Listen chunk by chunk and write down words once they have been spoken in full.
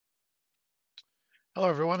Hello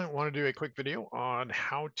everyone, I want to do a quick video on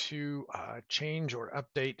how to change or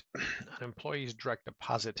update an employee's direct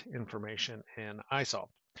deposit information in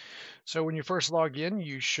Isolved. So when you first log in,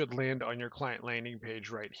 you should land on your client landing page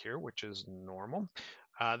right here, which is normal.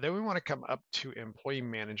 Then we want to come up to employee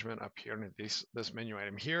management up here under this menu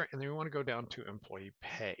item here, and then we want to go down to employee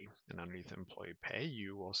pay. And underneath employee pay,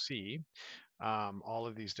 you will see all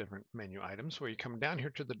of these different menu items where you come down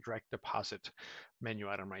here to the direct deposit menu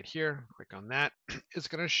item right here, click on that. It's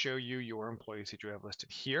going to show you your employees that you have listed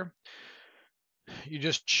here. You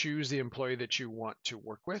just choose the employee that you want to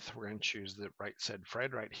work with. We're going to choose the right said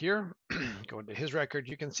Fred right here. Go into his record.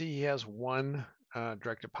 You can see he has one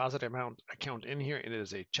direct deposit account in here. It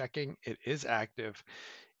is a checking. It is active.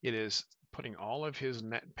 It is putting all of his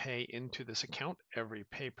net pay into this account every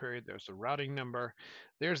pay period. There's the routing number.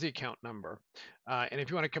 There's the account number. And if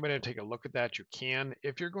you want to come in and take a look at that, you can.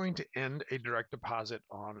 If you're going to end a direct deposit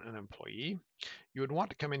on an employee, you would want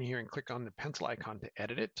to come in here and click on the pencil icon to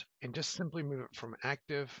edit it and just simply move it from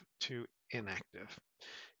active to inactive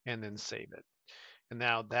and then save it. And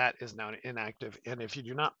now that is now inactive. And if you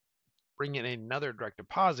do not bring in another direct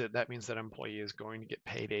deposit, that means that employee is going to get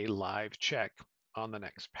paid a live check on the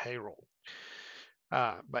next payroll.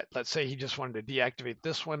 But let's say he just wanted to deactivate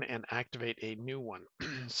this one and activate a new one.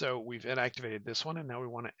 So we've inactivated this one, and now we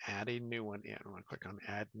want to add a new one in. We want to click on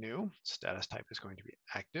Add New. Status type is going to be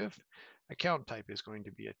active. Account type is going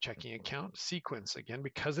to be a checking account. Sequence, again,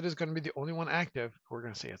 because it is going to be the only one active, we're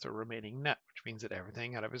going to say it's a remaining net, which means that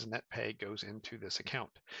everything out of his net pay goes into this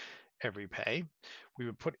account. Every pay, we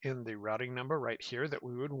would put in the routing number right here that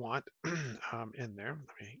we would want in there.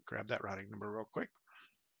 Let me grab that routing number real quick.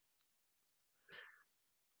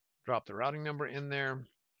 Drop the routing number in there,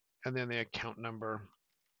 and then the account number.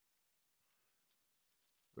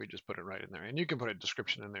 We just put it right in there. And you can put a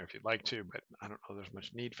description in there if you'd like to, but I don't know there's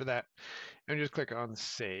much need for that. And just click on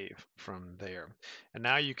Save from there. And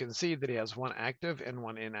now you can see that he has one active and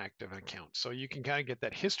one inactive account. So you can kind of get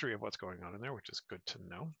that history of what's going on in there, which is good to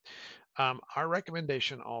know. Our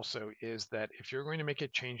recommendation also is that if you're going to make a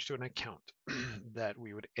change to an account, that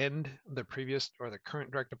we would end the previous or the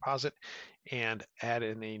current direct deposit and add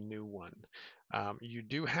in a new one. You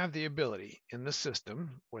do have the ability in the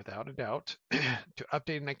system, without a doubt, to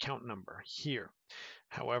update an account number here.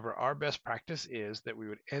 However, our best practice is that we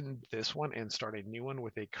would end this one and start a new one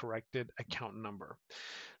with a corrected account number.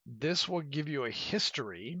 This will give you a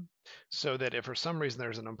history so that if for some reason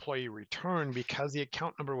there's an employee return because the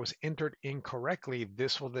account number was entered incorrectly,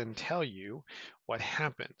 this will then tell you what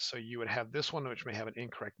happened. So you would have this one, which may have an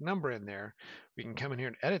incorrect number in there. We can come in here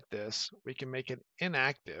and edit this. We can make it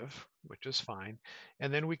inactive, which is fine.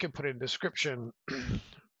 And then we can put in description,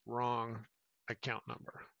 wrong account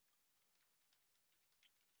number.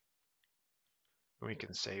 And we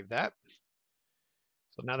can save that.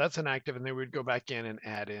 So now that's inactive, and then we'd go back in and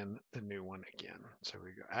add in the new one again. So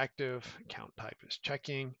we go active, account type is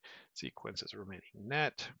checking, sequence is remaining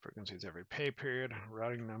net, frequency is every pay period,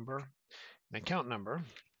 routing number, and account number.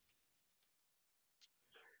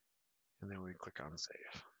 And then we click on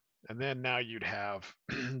save. And then now you'd have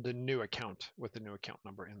the new account with the new account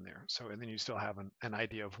number in there. So, and then you still have an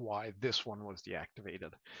idea of why this one was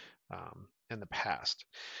deactivated in the past.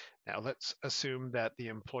 Now let's assume that the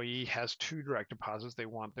employee has two direct deposits. They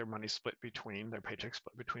want their money split between, their paycheck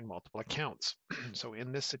split between multiple accounts. So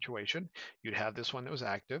in this situation, you'd have this one that was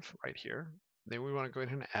active right here. Then we want to go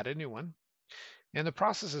ahead and add a new one. And the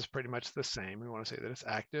process is pretty much the same. We want to say that it's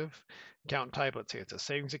active. Account type, let's say it's a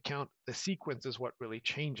savings account. The sequence is what really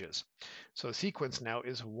changes. So the sequence now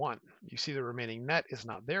is 1. You see the remaining net is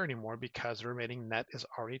not there anymore because the remaining net is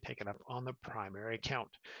already taken up on the primary account.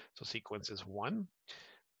 So sequence is 1.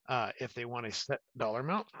 If they want a set dollar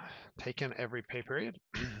amount taken every pay period,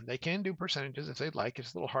 they can do percentages if they'd like.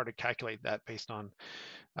 It's a little hard to calculate that based on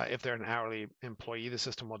if they're an hourly employee, the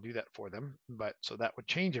system will do that for them. But so that would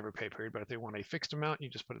change every pay period. But if they want a fixed amount, you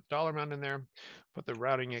just put a dollar amount in there, put the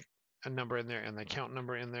routing number in there and the account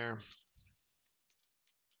number in there.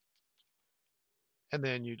 And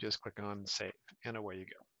then you just click on save and away you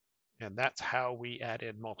go. And that's how we add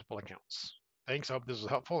in multiple accounts. Thanks. I hope this was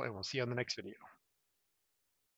helpful and we'll see you on the next video.